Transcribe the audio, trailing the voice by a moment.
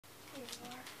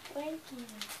Thank you.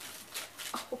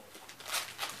 Oh.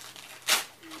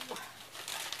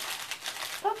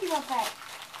 Pokemon pack.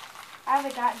 I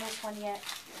haven't gotten this one yet.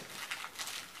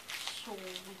 Sweet.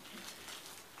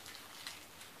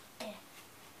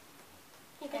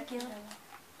 Thank you.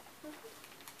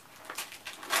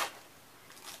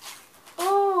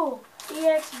 Oh,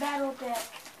 EX Battle Deck.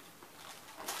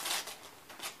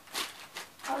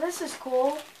 Oh, this is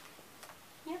cool.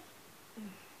 Yep.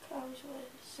 Comes with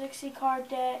 60 card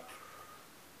deck.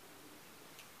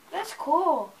 That's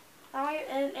cool.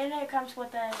 And it comes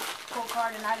with a cool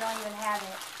card, and I don't even have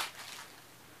it.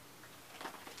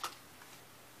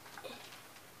 I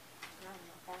don't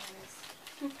know what that one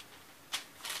is.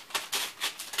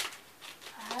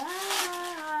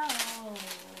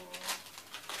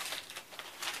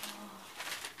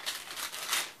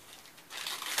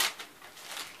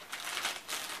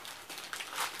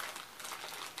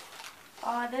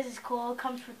 Oh, this is cool. It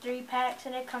comes with 3 packs,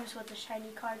 and it comes with a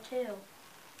shiny card, too.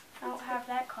 I don't have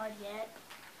that card yet.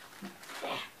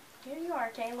 Here you are,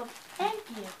 Caleb. Thank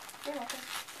you. You're welcome.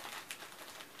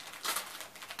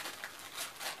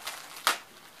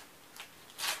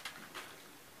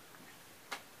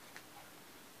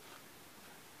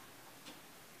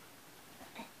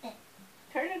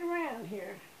 Turn it around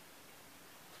here.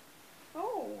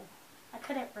 Oh, I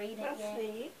couldn't read it that's yet.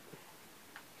 neat.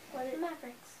 What is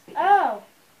Mavericks. Oh,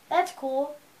 that's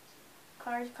cool.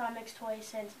 Cards, comics, toys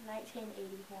since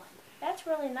 1981. That's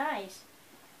really nice.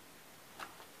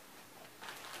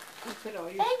 You put all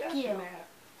your Thank stuff you. in that.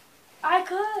 I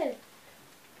could.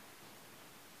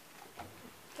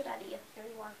 Good idea. Here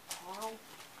you are, Carl.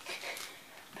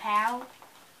 Pal.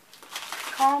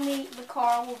 Call me. The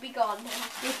Carl will be gone now.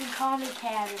 You can call me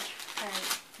Cabbage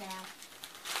right now.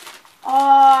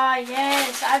 Oh,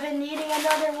 yes. I've been needing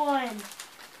another one.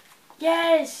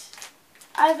 Yes.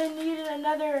 I've been needing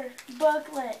another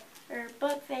booklet or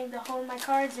book thing to hold my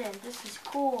cards in. This is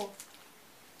cool.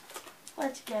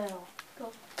 Let's go.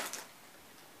 Go.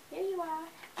 Here you are.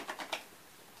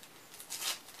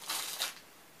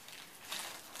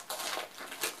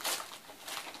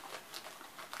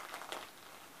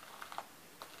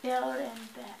 Build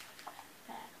and battle.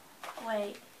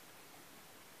 Wait.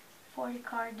 40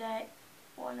 card deck.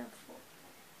 1 of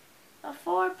 4.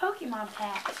 4 Pokemon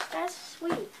packs. That's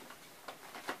sweet.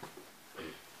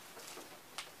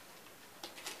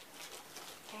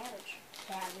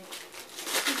 Cabbage.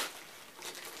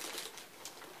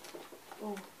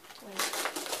 Oh, wait.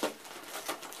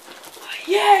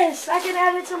 Yes! I can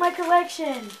add it to my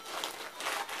collection.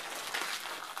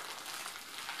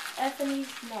 Effie's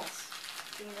Mess.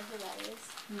 Do you know who that is?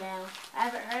 No, I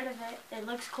haven't heard of it. It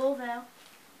looks cool though.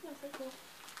 That's so cool.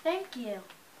 Thank you.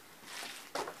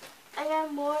 I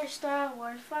got more Star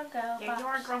Wars Funko Here you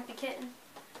are, Pops. Grumpy Kitten.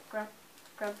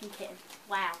 Grumpy Kitten.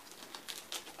 Wow.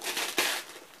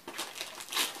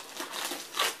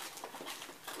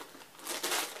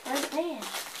 Where's Pan?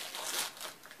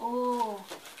 Oh.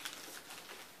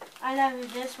 I know who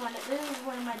this one is. This is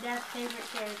one of my dad's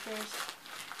favorite characters.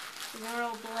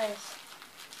 Rural Bliss.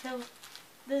 So,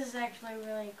 this is actually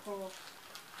really cool.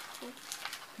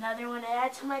 Another one to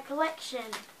add to my collection.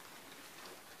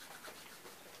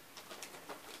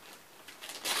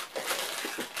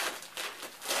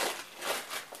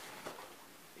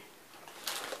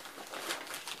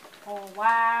 Oh,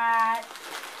 what?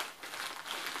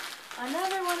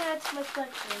 Another one to add to my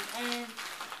collection. And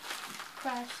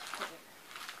Crash Twitter.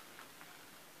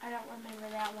 I don't remember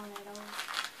that one at all.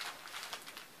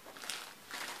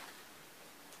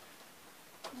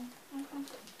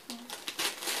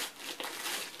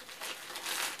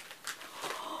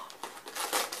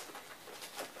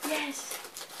 Yes,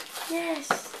 yes,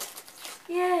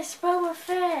 yes, Boba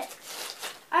Fett.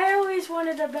 I always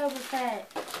wanted a Boba Fett.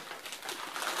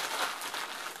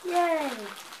 Yay.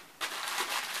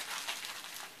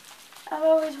 I've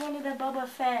always wanted a Boba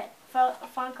Fett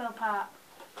Funko Pop.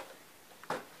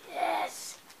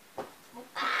 Yes.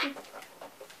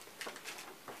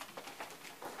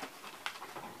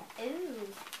 Ooh.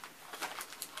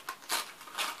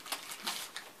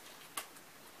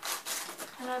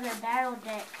 Another battle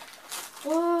deck.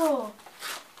 Ooh.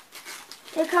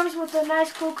 It comes with a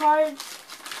nice cool cards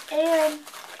and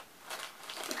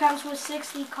it comes with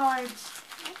 60 cards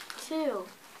too.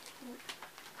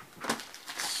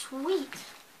 Sweet.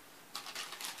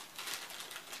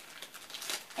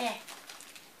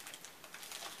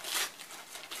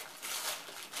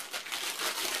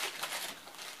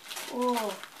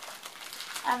 Ooh.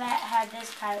 I haven't had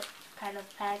this kind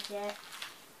of pack yet.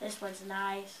 This one's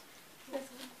nice. This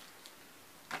one.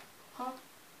 Huh?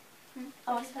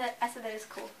 Oh, I said that is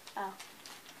cool. Oh.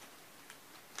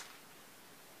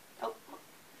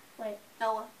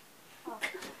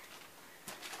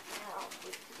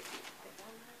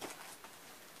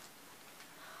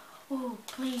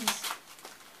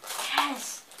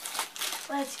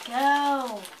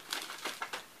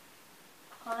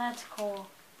 That's cool.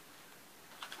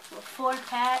 4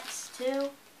 packs too.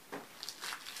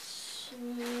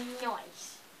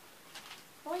 Nice.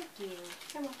 Thank you.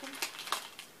 You're welcome.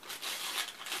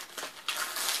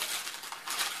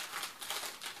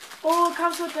 Oh, it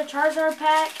comes with the Charizard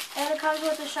pack, and it comes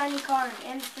with a shiny card,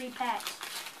 and 3 packs.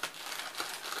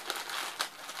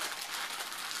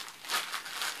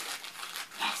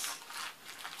 Yes.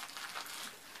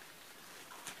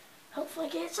 Hopefully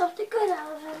get something good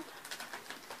out of him.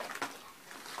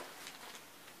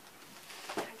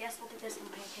 I guess we'll do this in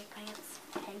pancake pants.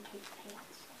 Pancake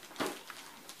pants. I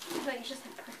thought you just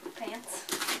said perfect pants.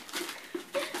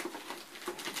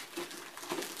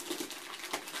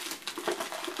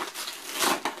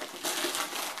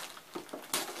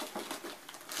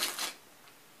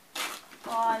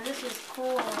 Oh, this is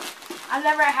cool. I've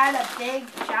never had a big,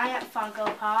 giant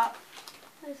Funko Pop.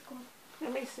 That is cool.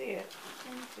 Let me see it.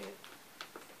 Let me see it.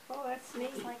 Oh, that's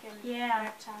neat. It's like a Yeah.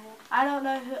 reptile. I don't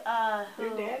know who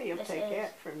Your daddy will this take is.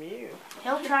 that from you.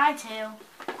 He'll try to.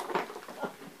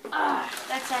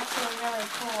 That's actually really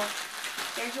cool.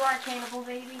 There's your cannibal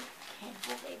baby.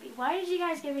 Cannibal baby. Why did you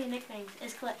guys give me nicknames?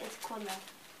 It's cool though.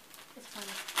 It's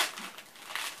funny.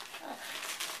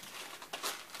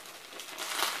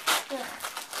 Ugh.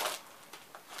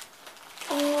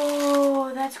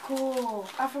 Oh, that's cool.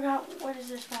 I forgot, what is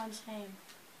this one's name?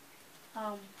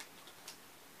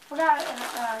 Forgot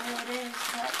who it is,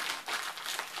 but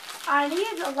I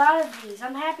need a lot of these.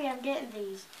 I'm happy I'm getting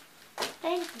these.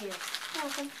 Thank you.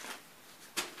 Welcome.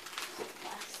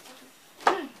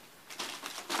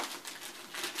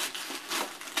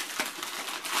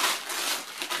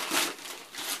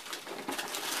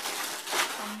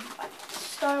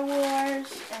 Star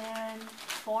Wars and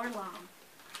Forlom.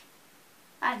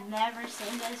 I've never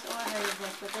seen this or heard of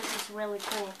this, but this is really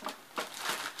cool.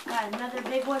 Got another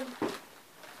big one.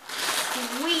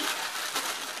 Sweet.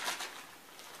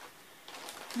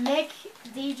 Mick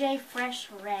DJ Fresh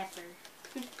Rapper.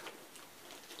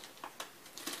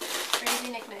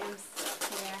 Crazy nicknames.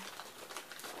 Yeah.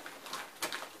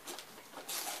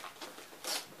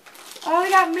 Oh, we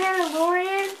got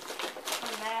Mandalorian.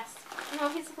 Unmasked. No,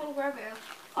 he's a little Grogu.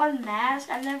 Unmasked.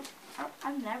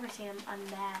 I've never seen him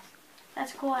unmasked.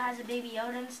 That's cool. It has a baby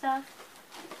Yoda and stuff.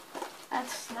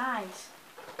 That's nice.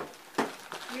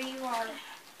 Here you are,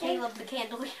 Caleb the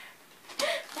Candelier.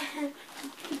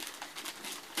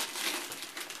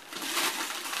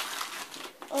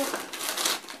 Oh.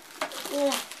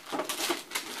 Yeah.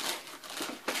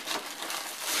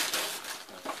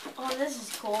 Oh, this is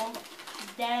cool.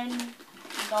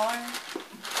 Dengar.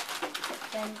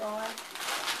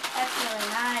 That's really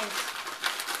nice.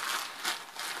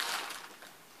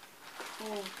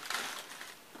 Cool.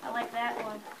 I like that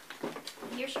one.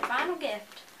 Here's your final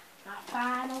gift. My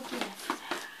final gift.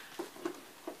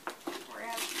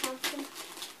 Red pumpkin.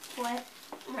 What?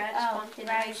 Red Oh, pumpkin.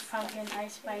 rice, pumpkin,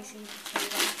 ice, spicy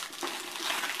potato.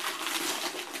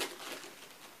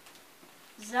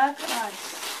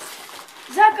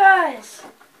 Zuckus!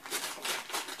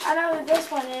 I know who this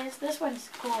one is. This one's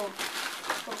cool.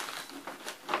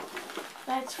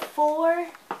 That's 4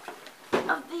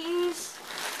 of these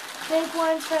big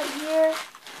ones right here.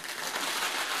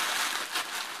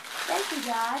 Thank you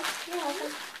guys. You're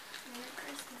welcome. Merry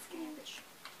Christmas, Cabbage.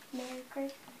 Merry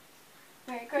Christmas.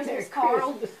 Merry Christmas, Merry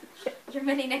Carl. Christmas. Your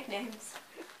many nicknames.